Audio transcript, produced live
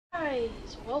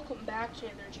guys, welcome back to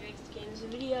another Jake's Games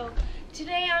video.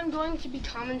 Today I'm going to be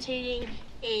commentating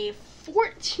a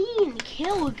 14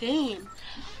 kill game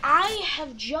I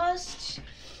have just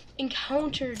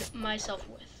encountered myself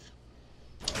with.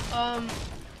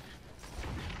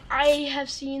 I have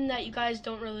seen that you guys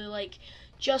don't really like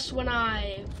just when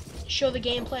I show the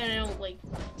gameplay and I don't like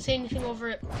say anything over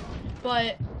it,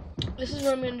 but this is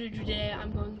what I'm going to do today.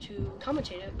 I'm going to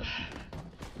commentate it.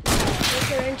 Let's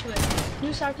get into it.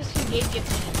 New soccer skill Gabe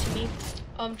gifted it to me.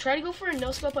 Try to go for a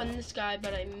no scope on this guy,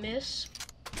 but I miss.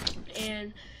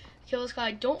 And kill this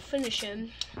guy. Don't finish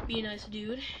him. Be a nice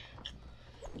dude.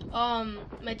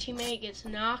 My teammate gets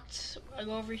knocked. I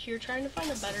go over here trying to find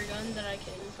a better gun that I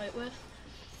can fight with.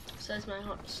 So that's my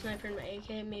sniper and my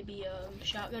AK, maybe a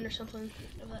shotgun or something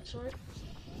of that sort.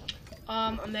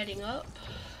 I'm heading up.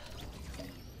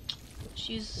 Let's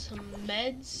use some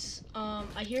meds.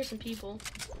 I hear some people.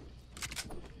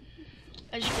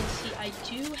 As you can see, I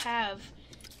do have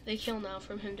the kill now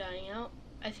from him dying out.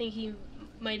 I think he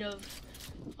might have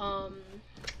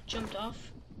jumped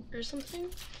off or something.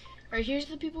 Alright, here's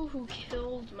the people who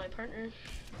killed my partner.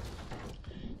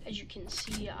 As you can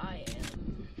see, I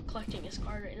am collecting his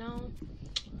card right now.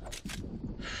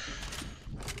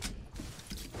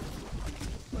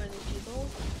 Where are these people?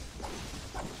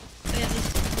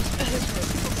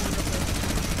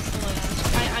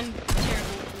 Oh yeah, I'm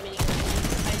terrible with the minigun.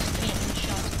 I just can't hit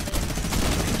shots with it.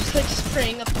 I'm just like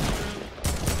spraying up the room.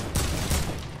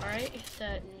 Alright,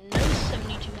 that nice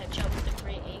 72 headshot with a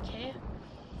great AK.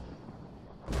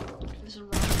 There's a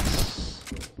rocks.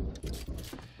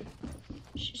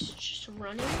 She's just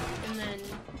running, and then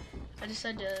I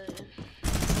decided to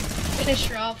finish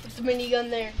her off with the minigun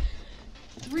there.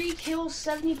 3 kills,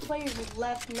 70 players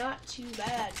left, not too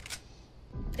bad.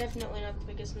 Definitely not the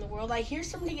biggest in the world. I hear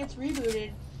somebody gets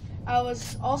rebooted. I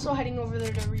was also heading over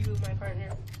there to reboot my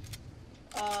partner.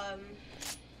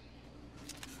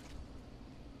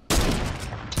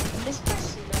 Missed my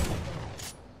sniper.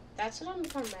 That's what I'm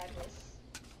kind of mad with.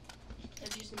 I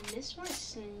just missed my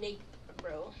sniper,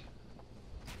 bro.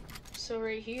 So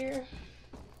right here,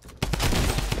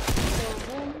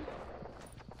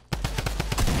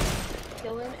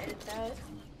 kill him, edit that.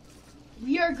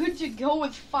 We are good to go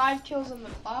with 5 kills on the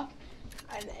clock.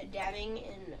 I'm dabbing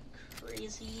in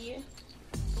crazy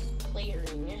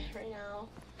playering right now.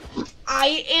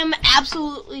 I am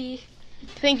absolutely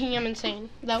thinking I'm insane.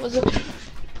 That was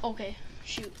okay,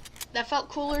 shoot. That felt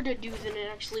cooler to do than it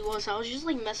actually was. I was just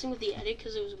like messing with the edit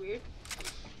because it was weird.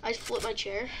 I flipped my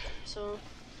chair, so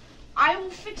I will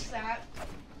fix that.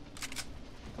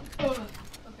 Okay.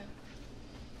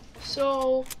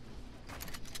 So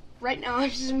right now I'm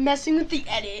just messing with the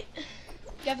edit.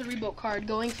 Got the reboot card,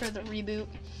 going for the reboot.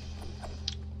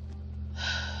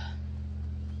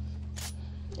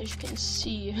 As you can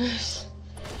see,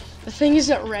 the thing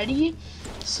isn't ready.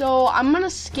 So I'm gonna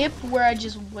skip where I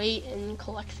just wait and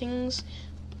collect things.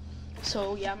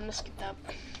 So yeah, I'm gonna skip that.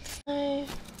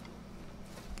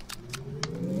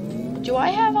 Do I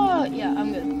have a, yeah,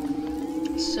 I'm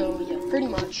good. So yeah, pretty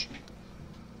much.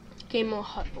 Game mode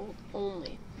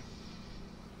only.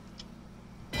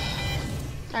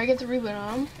 I get the reboot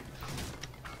on.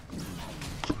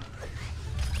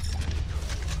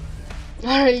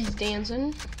 Alright, he's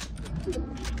dancing.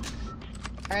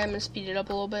 Alright, I'm gonna speed it up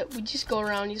a little bit. We just go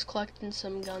around, he's collecting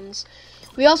some guns.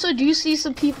 We also do see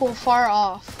some people far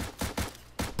off.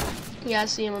 Yeah, I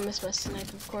see him. I missed my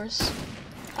snipe, of course.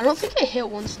 I don't think I hit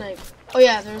one snipe. Oh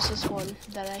yeah, there's this one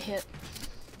that I hit.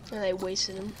 And I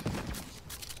wasted him.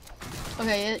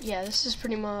 Okay, yeah, this is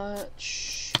pretty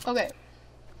much... Okay.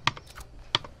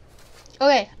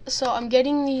 Okay, so I'm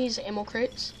getting these ammo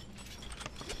crates.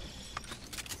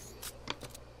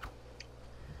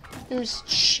 I'm just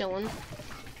chilling.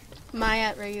 Am I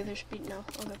at regular speed now?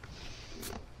 Okay.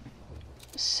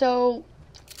 So,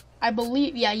 I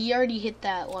believe, yeah, you already hit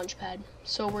that launch pad.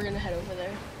 So we're gonna head over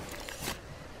there.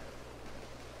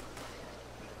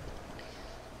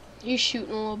 He's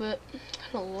shooting a little bit.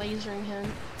 Kind of lasering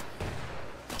him.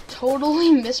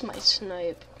 Totally missed my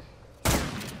snipe.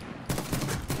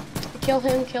 Kill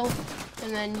him,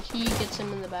 and then he gets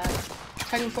him in the back.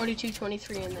 Tagging 42,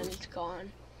 23, and then he's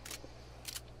gone.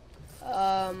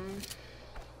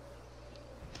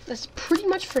 That's pretty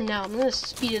much for now. I'm gonna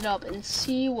speed it up and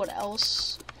see what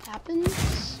else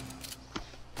happens.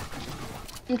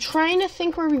 I'm trying to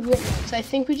think where we went next. I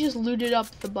think we just looted up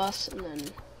the bus and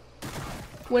then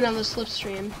went on the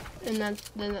slipstream, and that's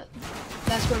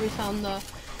where we found the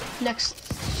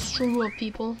next stream of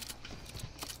people.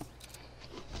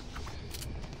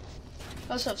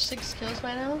 I also have 6 kills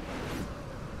by now.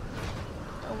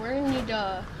 Oh, we're gonna need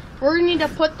We're gonna need to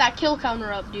put that kill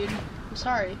counter up, dude. I'm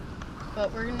sorry,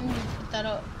 but we're gonna need to put that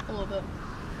up a little bit.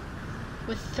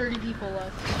 With 30 people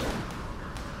left.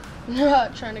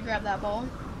 Trying to grab that ball.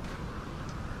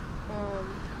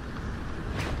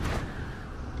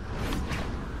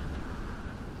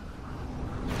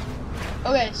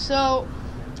 Okay, so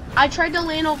I tried to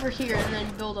land over here and then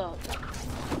build up.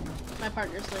 My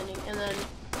partner's landing, and then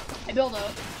I build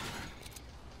up.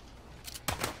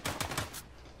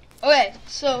 Okay,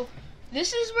 so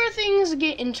this is where things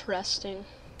get interesting.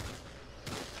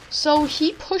 So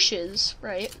he pushes,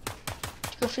 right,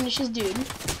 to go finish his dude.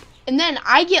 And then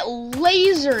I get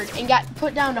lasered and got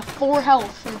put down to 4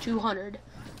 health from 200.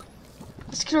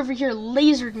 This kid over here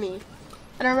lasered me.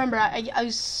 And I remember I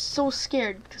was so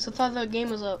scared because I thought the game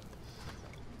was up.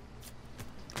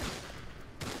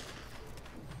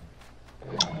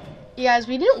 You guys,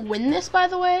 we didn't win this, by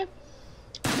the way,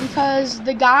 because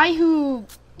the guy who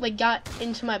like got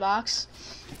into my box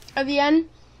at the end,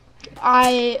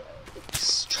 I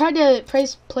tried to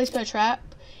place my trap.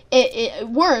 It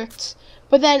worked,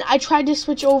 but then I tried to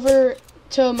switch over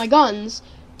to my guns,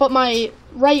 but my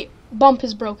right bump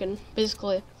is broken,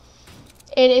 basically.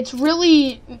 And it's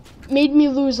really made me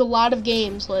lose a lot of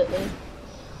games lately.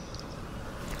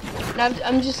 And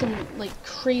I'm just like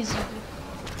crazy.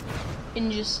 And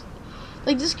just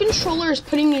like this controller is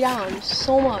putting me down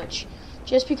so much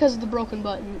just because of the broken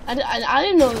button. I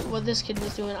didn't know what this kid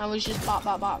was doing. I was just bop,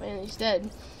 bop, bop, and he's dead.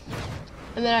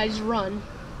 And then I just run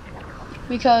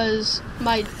because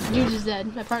my dude is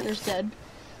dead. My partner's dead,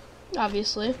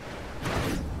 obviously.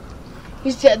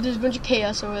 He's dead. There's a bunch of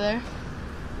chaos over there.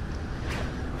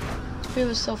 He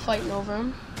was still fighting over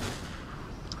him.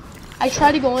 I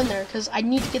try to go in there because I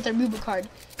need to get their reboot card.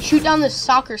 Shoot down this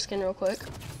soccer skin real quick.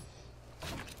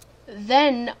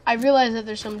 Then I realized that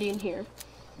there's somebody in here,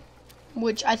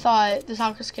 which I thought the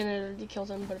soccer skin had already killed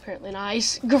him, but apparently not. I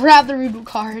grab the reboot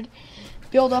card,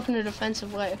 build up in a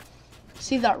defensive way.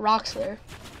 See that rock's there.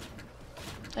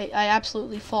 I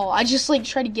absolutely fall. I just like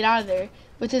try to get out of there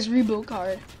with his reboot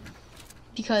card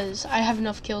because I have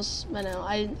enough kills by now.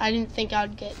 I didn't think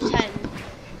I'd get 10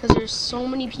 because there's so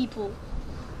many people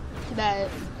that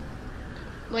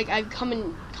like I've come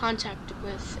in contact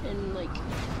with and like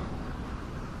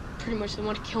pretty much they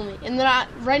want to kill me. And then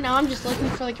right now I'm just looking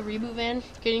for like a reboot van,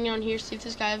 getting on here, see if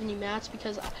this guy have any mats,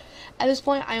 because at this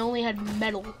point I only had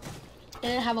metal. I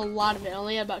didn't have a lot of it. I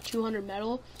only had about 200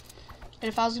 metal. And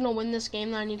if I was gonna win this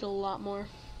game, then I needed a lot more.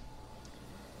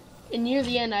 And near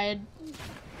the end I had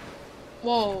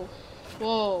whoa.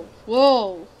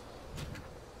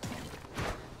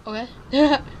 Okay.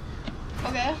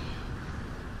 Okay.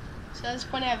 So at this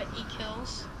point I have 8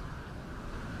 kills.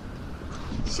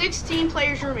 16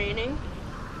 players remaining.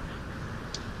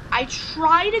 I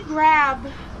try to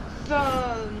grab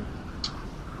the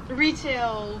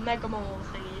retail Mega Mall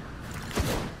thingy.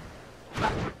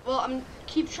 Well, I'm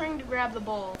keep trying to grab the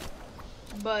ball,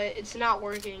 but it's not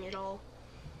working at all.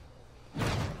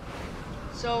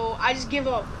 So I just give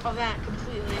up on that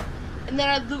completely, and then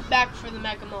I loop back for the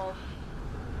Mega Mall.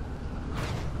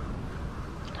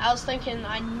 I was thinking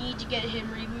I need to get him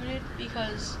rebooted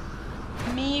because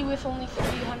me with only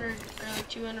 300 or like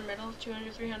 200 metal,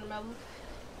 200, 300 metal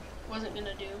wasn't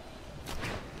gonna do.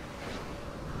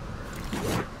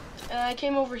 And I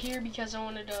came over here because I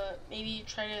wanted to maybe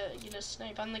try to get a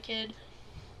snipe on the kid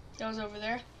that was over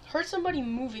there. Heard somebody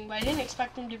moving, but I didn't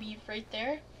expect him to be right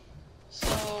there.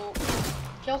 So,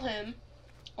 killed him.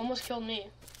 Almost killed me.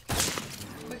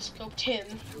 Quick scoped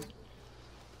him.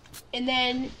 And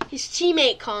then his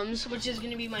teammate comes, which is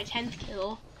gonna be my 10th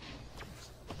kill.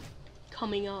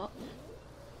 Coming up.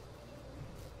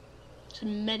 So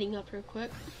medding up real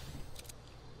quick.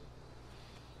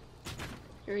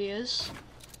 Here he is.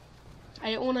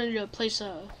 I didn't want him to place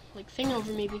a like thing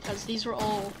over me because these were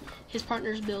all his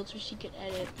partner's builds which he could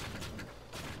edit.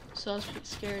 So I was pretty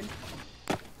scared.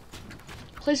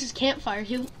 Place his campfire.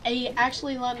 He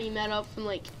actually let me met up from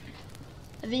like,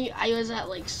 I think I was at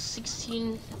like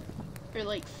 16 or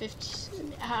like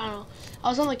 50. I don't know. I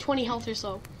was on like 20 health or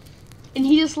so. And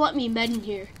he just let me med in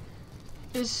here.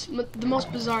 It was the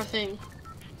most bizarre thing.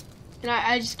 And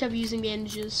I just kept using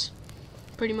bandages,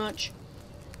 pretty much.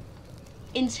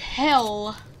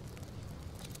 Until,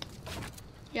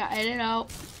 yeah, edit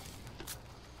out.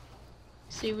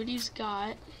 See what he's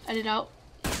got. Edit out.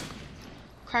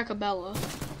 Crackabella.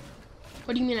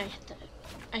 What do you mean I hit that?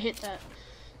 I hit that.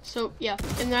 So, yeah,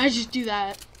 and then I just do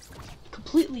that.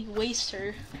 Completely waste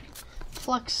her.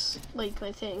 Flex, like,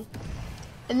 my thing.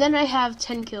 And then I have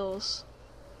 10 kills.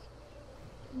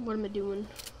 What am I doing?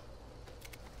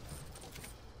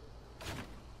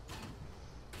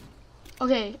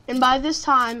 Okay, and by this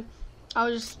time, I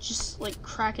was just like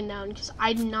cracking down because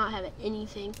I did not have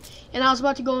anything. And I was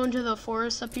about to go into the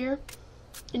forest up here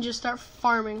and just start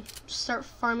farming. Just start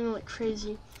farming like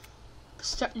crazy.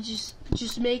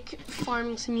 Just make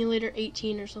Farming Simulator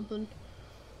 18 or something.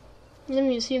 And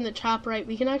then you see in the top right,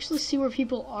 we can actually see where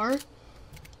people are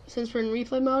since we're in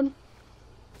replay mode.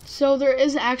 So there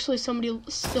is actually somebody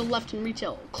still left in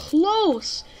retail.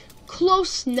 Close!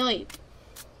 Close snipe.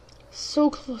 So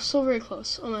close, so very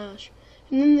close. Oh my gosh.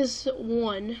 And then this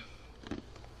one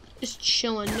just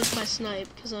chilling, missed my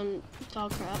snipe because I'm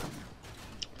dog crap.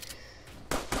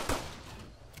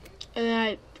 And then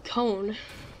I cone.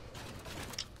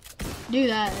 Do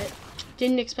that.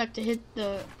 Didn't expect to hit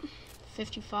the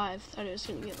 55. Thought it was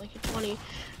gonna get like a 20.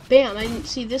 Bam! I didn't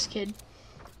see this kid.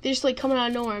 They're just like coming out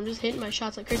of nowhere. I'm just hitting my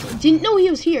shots like crazy. Didn't know he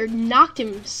was here. Knocked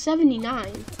him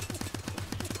 79.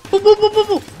 Boom, boom, boom, boom,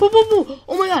 boom, boom, boom, boom.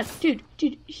 Oh my god, dude,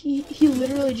 he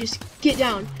literally just get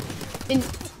down. And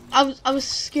I was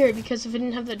scared because if I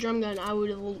didn't have that drum gun, I would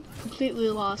have completely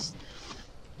lost.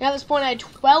 And at this point, I had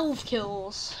 12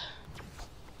 kills.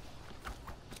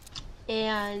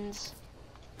 And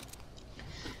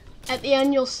at the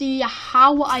end, you'll see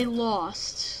how I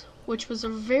lost, which was a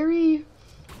very,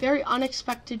 very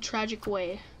unexpected, tragic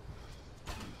way.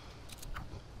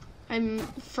 I'm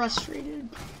frustrated,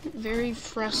 very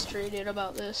frustrated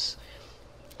about this.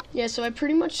 Yeah, so I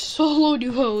pretty much solo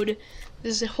duoed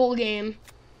this whole game.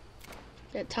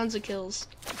 Got tons of kills.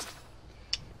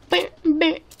 Bam,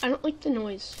 bam. I don't like the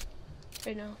noise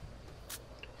right now.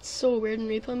 It's so weird in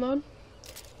replay mode.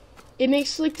 It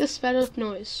makes like the sped up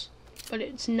noise, but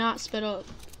it's not sped up.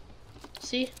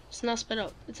 See? It's not sped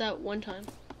up. It's at one time.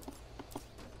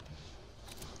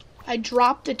 I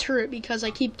dropped the turret because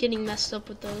I keep getting messed up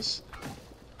with those.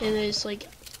 And it's like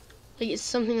it's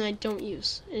something I don't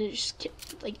use. And it just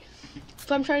like,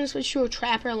 if I'm trying to switch to a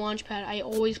trap or a launch pad, I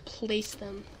always place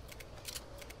them.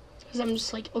 Because I'm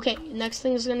just like, okay, next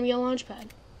thing is going to be a launch pad.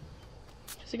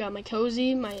 Because I got my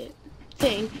cozy, my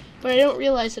thing, but I don't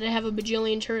realize that I have a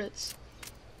bajillion turrets.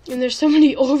 And there's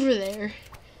somebody over there.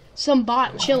 Some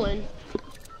bot chilling.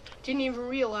 Didn't even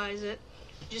realize it.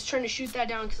 Just trying to shoot that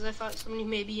down because I thought somebody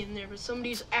may be in there, but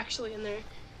somebody's actually in there.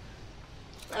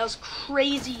 That was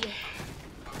crazy.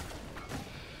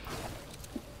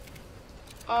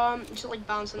 Just like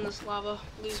bounce in this lava,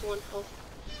 lose 1 health.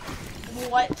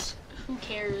 What? Who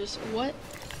cares? What?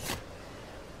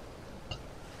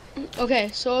 Okay,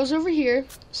 so I was over here.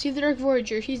 See the Dark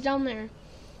Voyager? He's down there.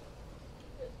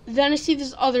 Then I see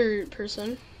this other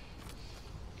person,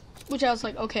 which I was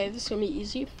like, okay, this is gonna be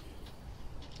easy.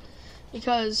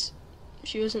 Because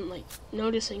she wasn't like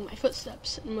noticing my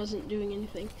footsteps and wasn't doing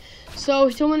anything. So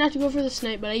he told me not to go for the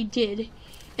snipe, but I did.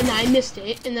 And then I missed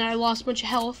it, and then I lost a bunch of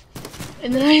health.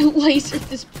 And then I lasered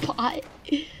this bot.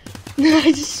 And then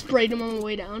I just sprayed him on the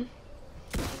way down.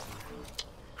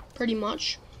 Pretty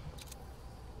much.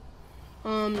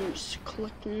 Just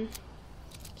collecting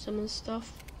some of the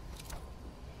stuff.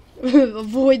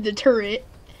 Avoid the turret.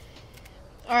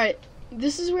 Alright,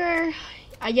 this is where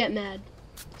I get mad.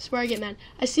 This is where I get mad.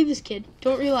 I see this kid.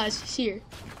 Don't realize he's here.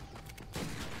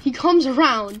 He comes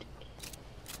around.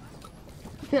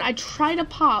 And I try to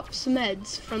pop some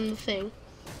meds from the thing.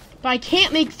 But I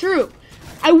can't make through.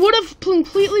 I would have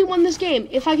completely won this game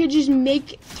if I could just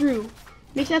make through.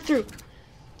 Make that through.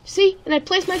 See? And I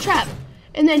place my trap.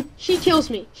 And then he kills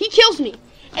me. He kills me.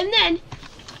 And then,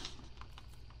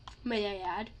 may I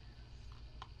add,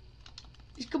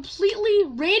 these completely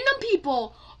random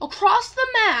people across the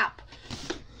map,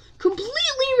 completely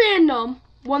random,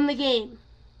 won the game.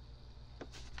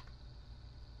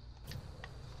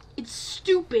 It's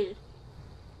stupid.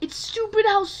 It's stupid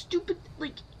how stupid,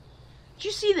 like, did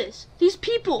you see this? These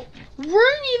people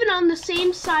weren't even on the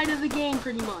same side of the game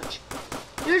pretty much.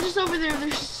 They're just over there.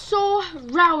 They're so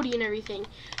rowdy and everything.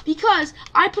 Because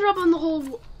I put up on the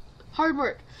whole hard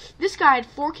work. This guy had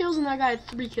 4 kills and that guy had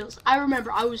 3 kills. I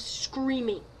remember I was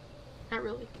screaming. Not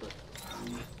really, but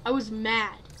I was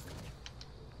mad.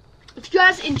 If you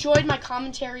guys enjoyed my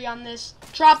commentary on this,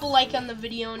 drop a like on the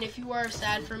video. And if you are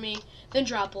sad for me, then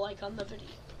drop a like on the video.